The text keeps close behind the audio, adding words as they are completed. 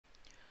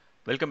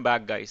Welcome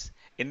back guys.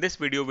 In this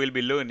video we'll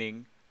be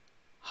learning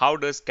how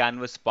does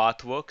canvas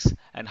path works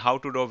and how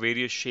to draw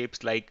various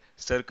shapes like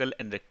circle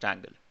and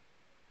rectangle.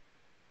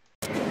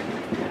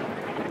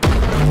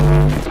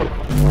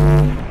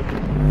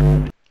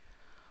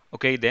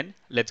 Okay, then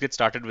let's get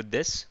started with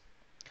this.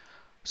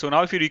 So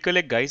now if you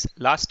recollect guys,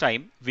 last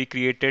time we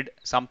created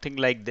something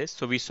like this.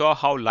 So we saw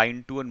how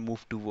line to and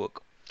move to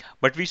work.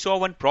 But we saw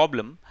one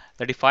problem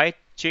that if I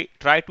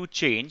try to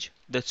change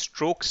the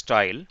stroke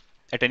style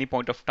at any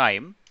point of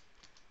time.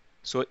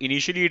 So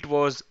initially it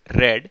was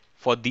red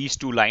for these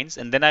two lines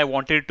and then I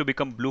wanted it to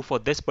become blue for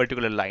this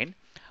particular line,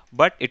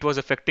 but it was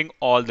affecting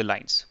all the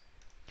lines.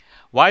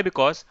 Why?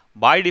 Because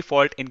by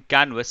default in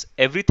Canvas,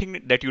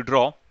 everything that you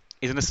draw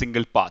is in a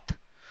single path.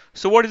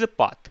 So what is a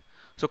path?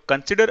 So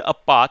consider a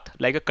path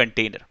like a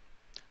container.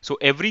 So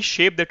every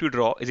shape that you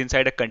draw is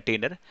inside a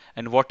container,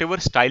 and whatever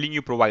styling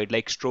you provide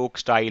like stroke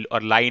style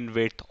or line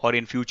width or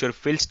in future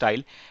fill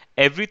style,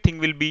 everything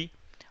will be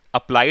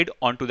applied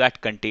onto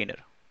that container.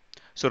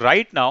 So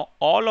right now,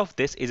 all of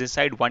this is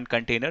inside one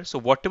container. So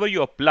whatever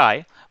you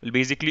apply will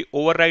basically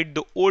override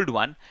the old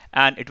one,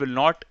 and it will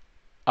not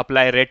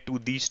apply red to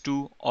these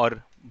two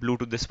or blue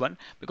to this one,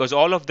 because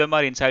all of them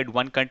are inside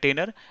one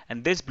container,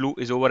 and this blue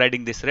is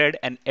overriding this red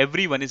and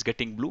everyone is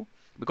getting blue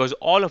because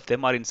all of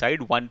them are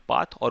inside one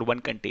path or one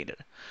container.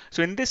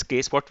 So in this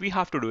case, what we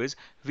have to do is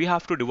we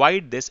have to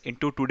divide this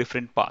into two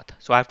different paths.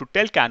 So I have to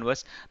tell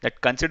Canvas that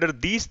consider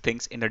these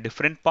things in a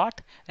different path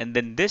and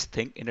then this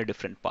thing in a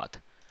different path.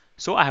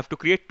 So I have to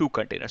create two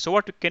containers. So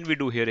what can we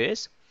do here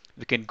is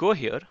we can go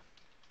here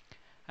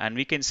and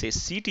we can say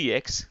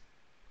ctx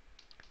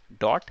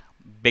dot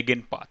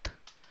begin path.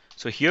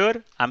 So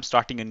here I'm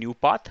starting a new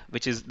path,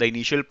 which is the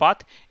initial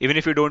path. Even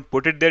if you don't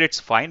put it there, it's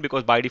fine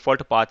because by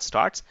default a path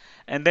starts.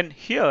 And then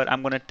here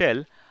I'm going to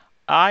tell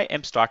I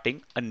am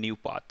starting a new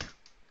path.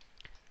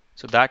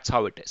 So that's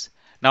how it is.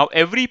 Now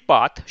every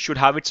path should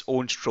have its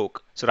own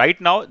stroke. So right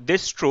now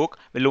this stroke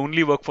will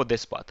only work for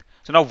this path.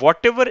 So now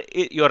whatever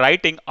you're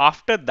writing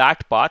after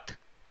that path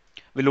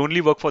will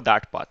only work for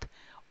that path.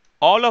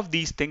 All of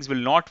these things will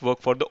not work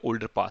for the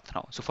older path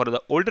now. So for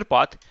the older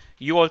path,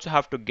 you also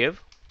have to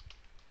give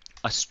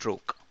a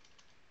stroke.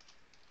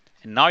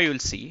 And now you'll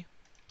see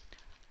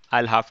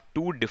I'll have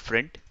two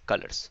different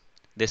colors.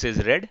 This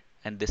is red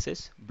and this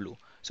is blue.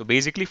 So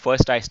basically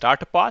first I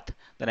start a path,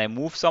 then I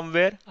move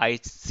somewhere, I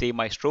say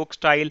my stroke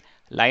style,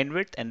 line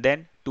width, and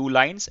then two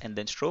lines and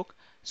then stroke.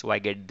 So I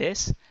get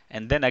this,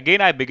 and then again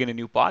I begin a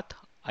new path,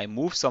 I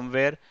move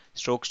somewhere,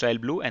 stroke style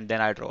blue, and then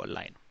I draw a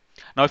line.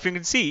 Now if you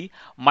can see,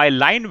 my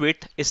line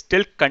width is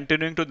still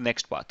continuing to the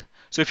next path.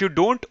 So if you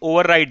don't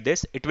override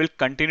this, it will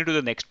continue to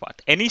the next path.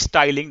 Any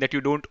styling that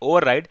you don't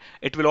override,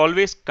 it will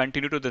always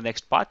continue to the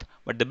next path.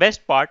 But the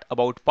best part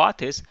about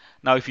path is,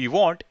 now if you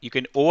want, you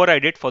can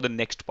override it for the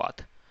next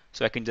path.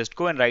 So I can just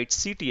go and write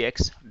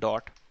ctx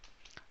dot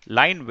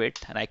line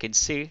width and I can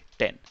say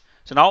 10.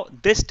 So now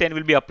this 10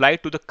 will be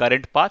applied to the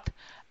current path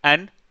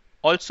and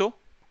also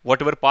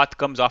whatever path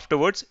comes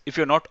afterwards if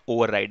you're not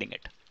overriding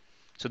it.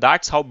 So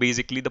that's how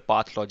basically the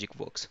path logic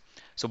works.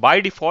 So by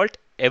default,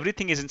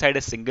 everything is inside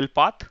a single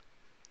path.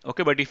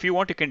 Okay, but if you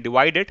want, you can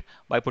divide it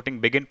by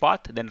putting begin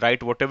path, then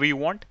write whatever you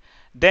want.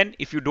 Then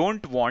if you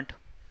don't want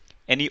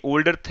any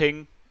older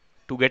thing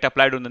to get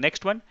applied on the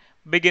next one,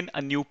 begin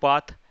a new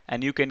path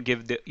and you can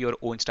give your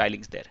own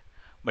stylings there.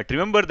 But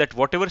remember that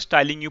whatever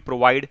styling you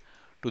provide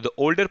to the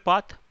older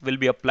path will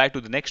be applied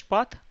to the next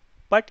path,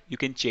 but you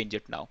can change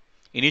it now.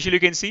 Initially, you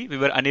can see we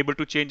were unable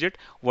to change it.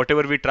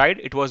 Whatever we tried,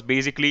 it was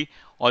basically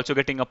also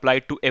getting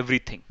applied to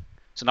everything.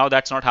 So now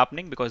that's not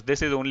happening because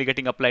this is only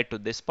getting applied to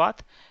this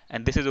path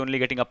and this is only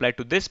getting applied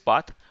to this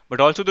path, but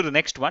also to the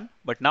next one.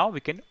 But now we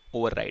can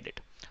override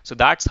it. So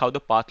that's how the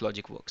path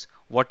logic works.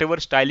 Whatever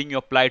styling you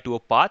apply to a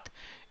path,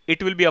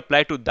 it will be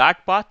applied to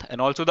that path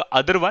and also the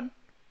other one,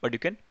 but you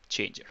can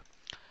change it.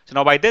 So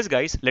now by this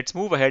guys, let's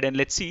move ahead and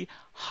let's see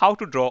how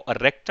to draw a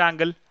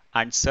rectangle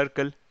and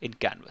circle in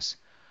Canvas.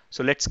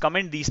 So let's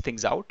comment these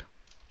things out.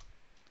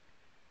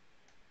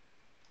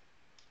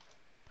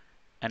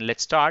 And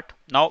let's start.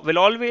 Now we'll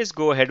always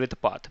go ahead with the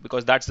path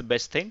because that's the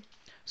best thing.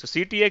 So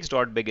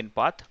ctx.begin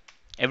path.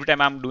 Every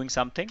time I'm doing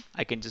something,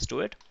 I can just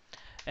do it.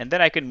 And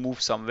then I can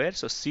move somewhere.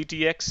 So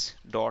ctx.move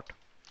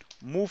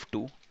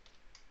to,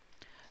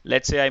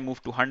 let's say I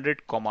move to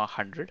 100,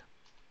 100.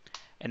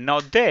 And now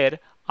there,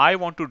 I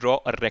want to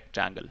draw a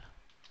rectangle.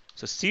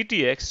 So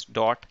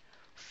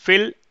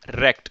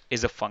ctx.fillRect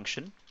is a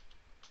function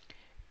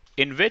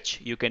in which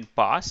you can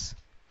pass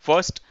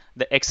first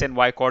the x and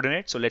y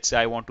coordinates. So let's say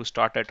I want to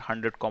start at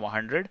 100,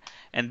 100,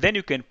 and then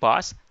you can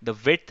pass the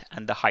width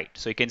and the height.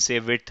 So you can say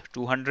width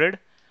 200,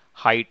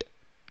 height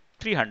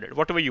 300,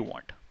 whatever you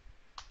want.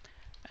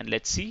 And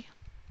let's see.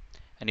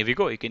 And here we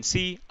go. You can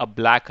see a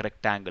black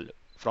rectangle.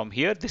 From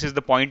here, this is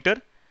the pointer.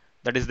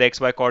 That is the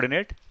xy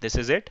coordinate. This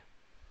is it.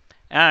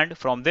 And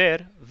from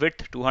there,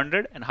 width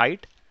 200 and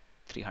height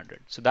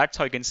 300. So that's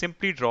how you can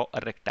simply draw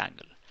a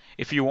rectangle.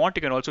 If you want,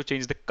 you can also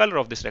change the color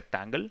of this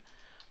rectangle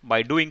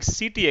by doing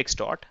ctx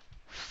dot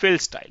fill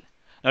style.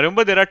 Now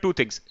remember, there are two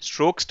things: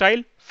 stroke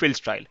style, fill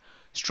style.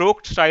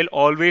 Stroke style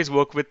always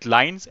work with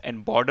lines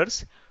and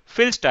borders.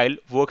 Fill style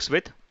works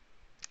with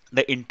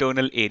the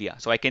internal area.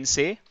 So I can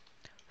say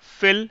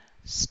fill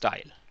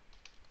style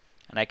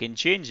and I can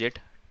change it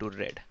to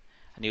red,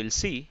 and you will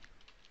see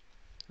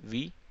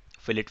we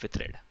fill it with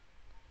red.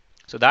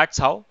 So that's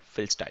how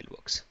fill style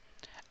works.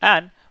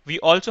 And we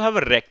also have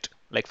a rect.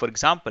 Like for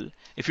example,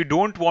 if you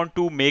don't want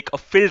to make a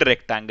filled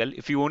rectangle,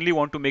 if you only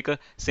want to make a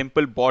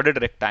simple bordered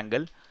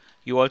rectangle,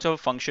 you also have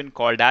a function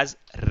called as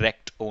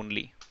rect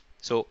only.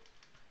 So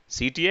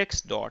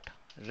ctx dot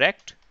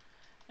rect,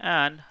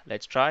 and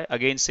let's try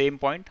again same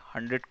point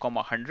 100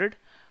 comma 100,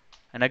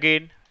 and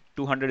again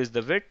 200 is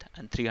the width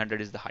and 300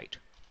 is the height.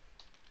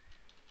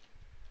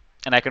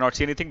 And I cannot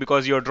see anything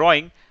because you're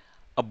drawing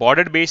a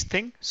border based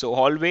thing, so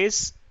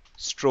always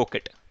stroke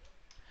it.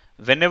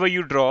 Whenever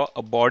you draw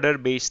a border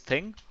based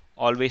thing,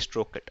 always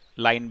stroke it.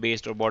 Line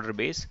based or border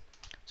based,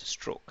 so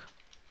stroke.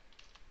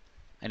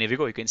 And here we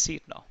go, you can see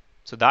it now.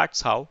 So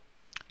that's how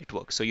it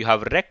works. So you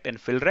have rect and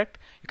fill rect.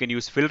 You can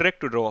use fill rect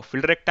to draw a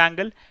fill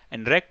rectangle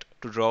and rect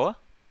to draw a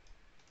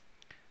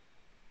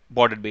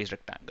border based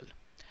rectangle.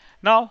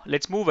 Now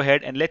let's move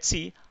ahead and let's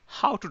see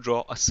how to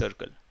draw a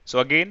circle. So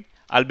again,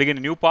 I'll begin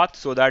a new path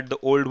so that the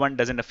old one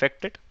doesn't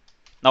affect it.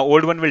 Now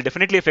old one will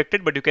definitely affect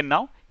it, but you can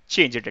now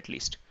change it at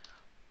least.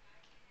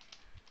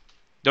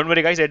 Don't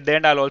worry guys, at the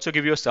end I'll also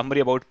give you a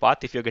summary about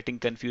path if you're getting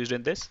confused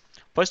in this.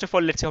 First of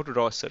all, let's see how to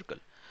draw a circle.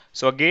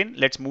 So again,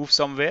 let's move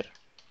somewhere.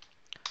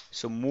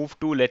 So move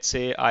to, let's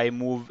say I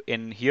move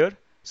in here,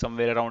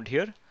 somewhere around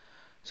here.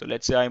 So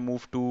let's say I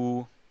move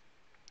to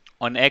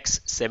on X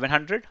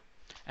 700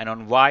 and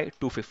on Y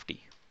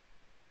 250.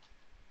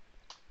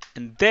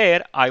 And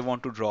there I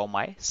want to draw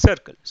my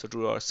circle. So to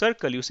draw a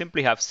circle, you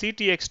simply have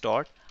ctx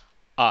dot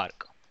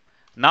arc.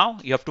 Now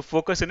you have to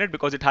focus in it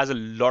because it has a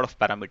lot of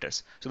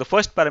parameters. So the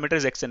first parameter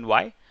is x and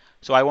y.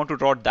 So I want to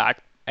draw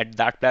that at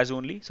that place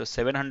only. So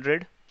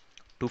 700,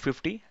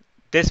 250.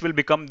 This will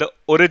become the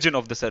origin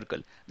of the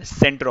circle, the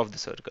center of the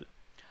circle.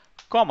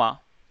 Comma.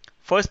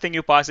 First thing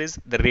you pass is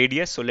the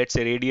radius. So let's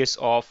say radius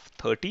of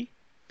 30.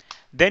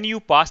 Then you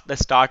pass the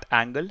start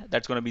angle.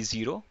 That's going to be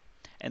 0.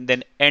 And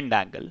then end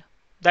angle.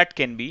 That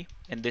can be,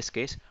 in this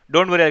case,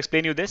 don't worry, I'll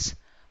explain you this.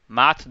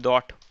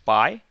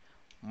 Math.pi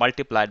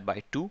multiplied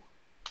by 2.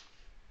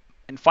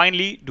 And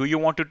finally, do you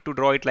want it to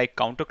draw it like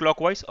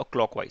counterclockwise or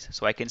clockwise?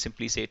 So I can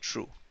simply say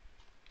true,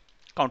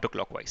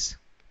 counterclockwise.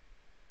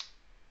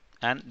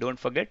 And don't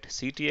forget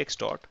ctx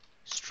dot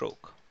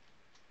stroke.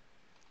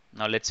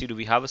 Now let's see, do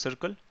we have a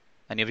circle?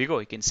 And here we go,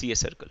 you can see a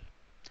circle.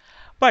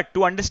 But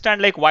to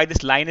understand like why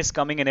this line is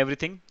coming and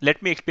everything,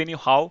 let me explain you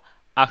how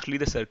actually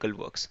the circle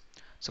works.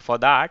 So for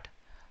that,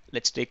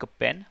 let's take a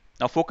pen.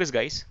 Now focus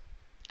guys.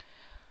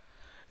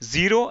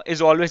 0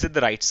 is always at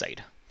the right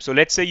side. So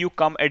let's say you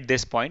come at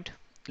this point.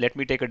 Let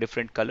me take a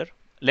different color.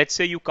 Let's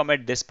say you come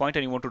at this point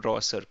and you want to draw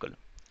a circle.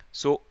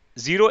 So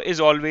 0 is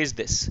always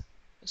this.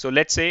 So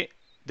let's say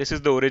this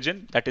is the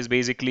origin, that is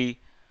basically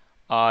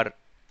our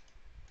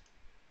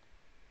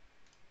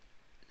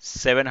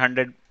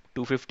 700,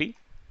 250.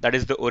 That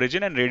is the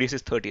origin and radius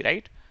is 30,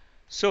 right?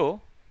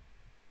 So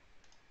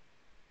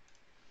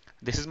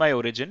this is my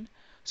origin.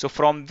 So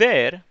from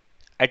there,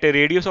 at a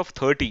radius of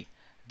 30,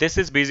 this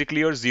is basically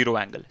your 0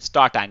 angle,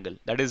 start angle,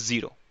 that is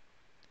 0.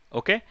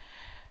 Okay.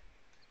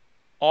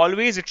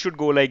 Always it should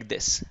go like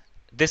this.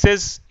 This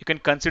is, you can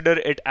consider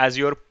it as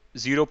your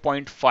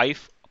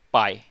 0.5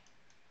 pi.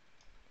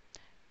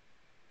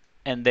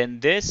 And then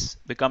this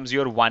becomes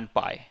your 1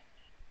 pi.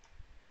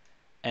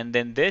 And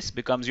then this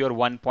becomes your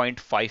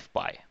 1.5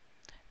 pi.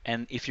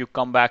 And if you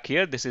come back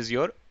here, this is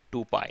your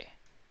 2 pi.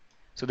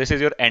 So this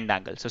is your end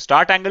angle. So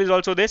start angle is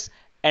also this,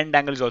 end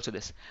angle is also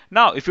this.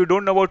 Now, if you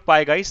don't know about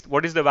pi guys,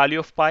 what is the value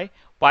of pi?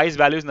 Pi's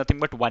value is nothing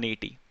but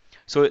 180.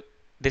 So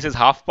this is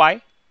half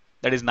pi.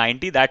 That is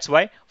 90. That's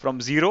why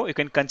from 0 you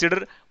can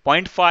consider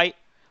 0.5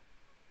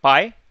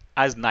 pi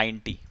as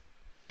 90.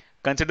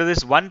 Consider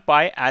this 1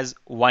 pi as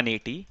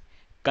 180.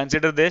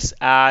 Consider this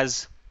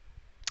as,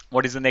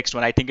 what is the next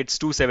one? I think it's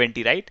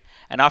 270, right?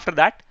 And after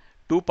that,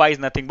 2 pi is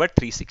nothing but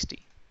 360,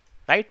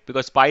 right?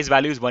 Because pi's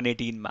value is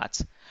 180 in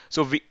maths.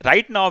 So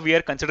right now we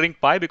are considering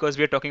pi because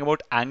we are talking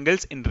about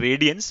angles in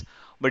radians,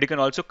 but you can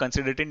also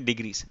consider it in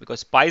degrees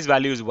because pi's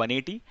value is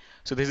 180.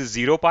 So this is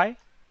 0 pi,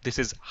 this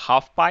is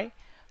half pi,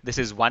 this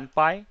is 1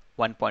 pi,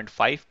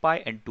 1.5 pi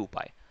and 2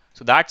 pi.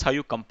 So that's how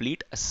you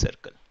complete a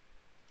circle.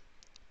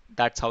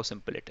 That's how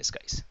simple it is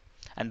guys.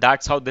 And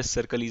that's how this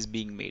circle is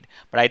being made.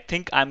 But I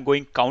think I'm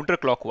going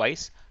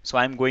counterclockwise. So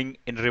I'm going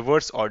in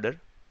reverse order.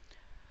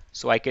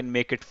 So I can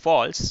make it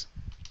false.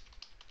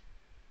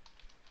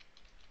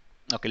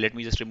 Okay, let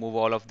me just remove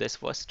all of this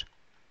first.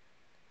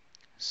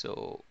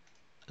 So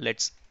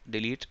let's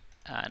delete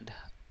and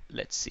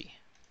let's see.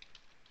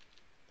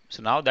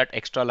 So now that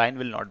extra line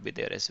will not be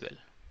there as well.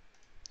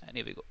 And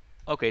here we go.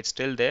 Okay, it's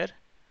still there.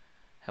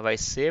 Have I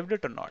saved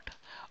it or not?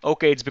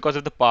 Okay, it's because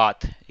of the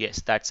path.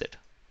 Yes, that's it.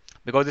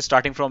 Because it's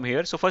starting from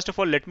here. So first of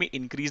all, let me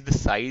increase the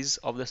size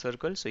of the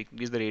circle. So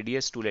increase the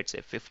radius to, let's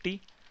say,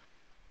 50.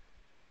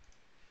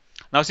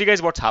 Now see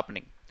guys what's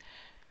happening.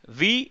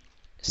 We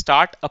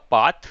start a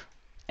path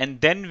and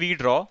then we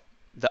draw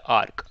the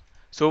arc.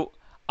 So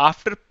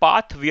after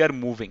path we are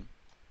moving.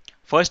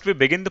 First we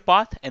begin the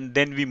path and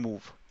then we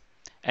move.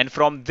 And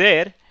from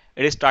there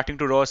it is starting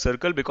to draw a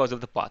circle because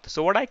of the path.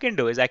 So what I can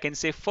do is I can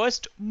say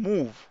first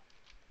move.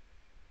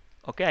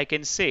 Okay, I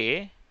can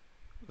say,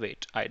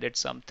 wait, I did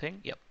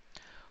something. Yep.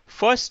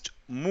 First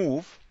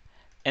move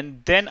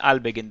and then I'll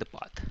begin the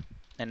path.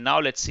 And now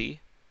let's see.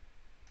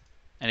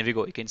 And if we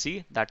go, you can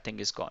see that thing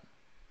is gone.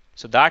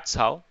 So that's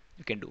how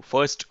you can do.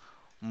 First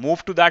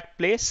move to that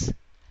place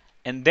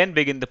and then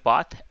begin the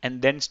path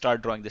and then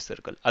start drawing the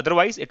circle.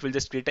 Otherwise, it will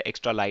just create an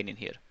extra line in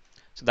here.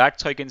 So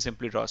that's how you can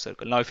simply draw a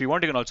circle. Now, if you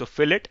want, you can also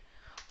fill it.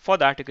 For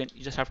that,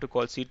 you just have to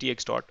call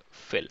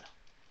ctx.fill.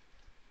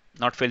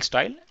 Not fill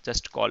style,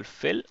 just call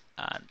fill,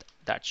 and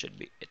that should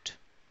be it.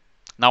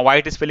 Now, why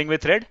it is filling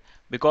with red?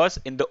 Because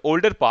in the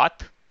older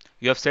path,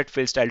 you have set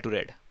fill style to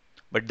red.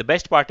 But the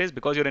best part is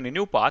because you're in a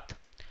new path,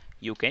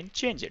 you can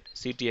change it.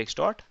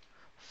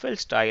 ctx.fill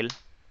style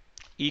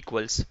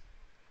equals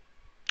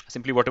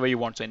simply whatever you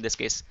want. So in this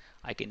case,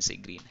 I can say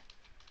green.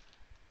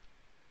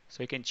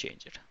 So you can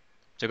change it.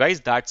 So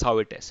guys, that's how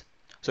it is.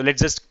 So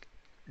let's just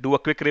do a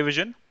quick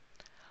revision.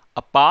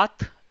 A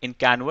path in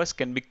Canvas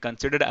can be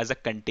considered as a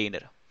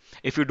container.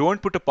 If you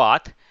don't put a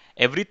path,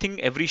 everything,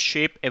 every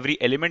shape, every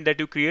element that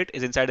you create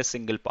is inside a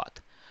single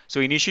path. So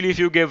initially if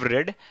you give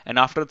red and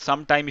after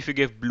some time if you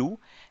give blue,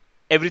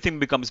 everything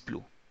becomes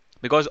blue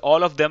because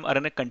all of them are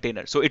in a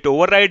container. So it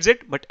overrides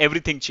it, but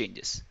everything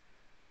changes.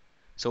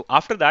 So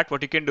after that,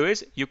 what you can do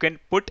is you can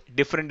put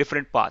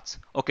different paths.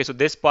 Okay, so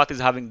this path is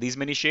having these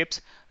many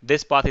shapes.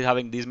 This path is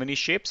having these many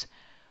shapes.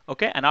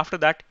 Okay, and after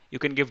that, you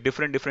can give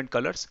different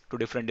colors to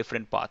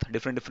different path,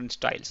 different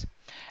styles.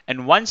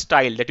 And one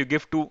style that you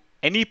give to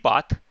any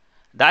path,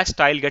 that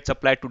style gets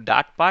applied to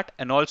that part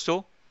and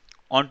also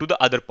onto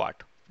the other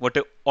part.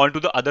 Onto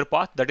the other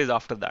path that is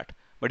after that.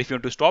 But if you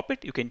want to stop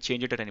it, you can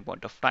change it at any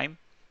point of time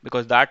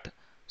because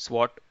that's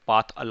what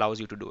path allows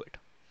you to do it.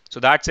 So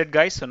that's it,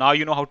 guys. So now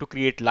you know how to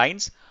create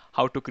lines,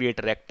 how to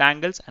create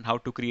rectangles, and how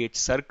to create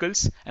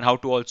circles, and how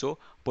to also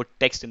put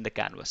text in the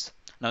canvas.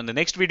 Now in the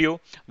next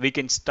video, we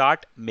can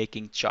start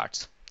making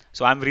charts.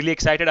 So I'm really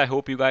excited. I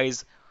hope you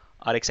guys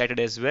are excited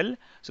as well.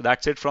 So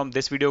that's it from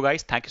this video,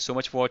 guys. Thank you so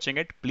much for watching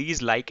it.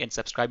 Please like and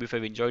subscribe if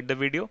you've enjoyed the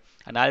video,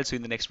 and I'll see you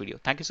in the next video.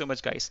 Thank you so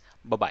much, guys.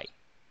 Bye-bye.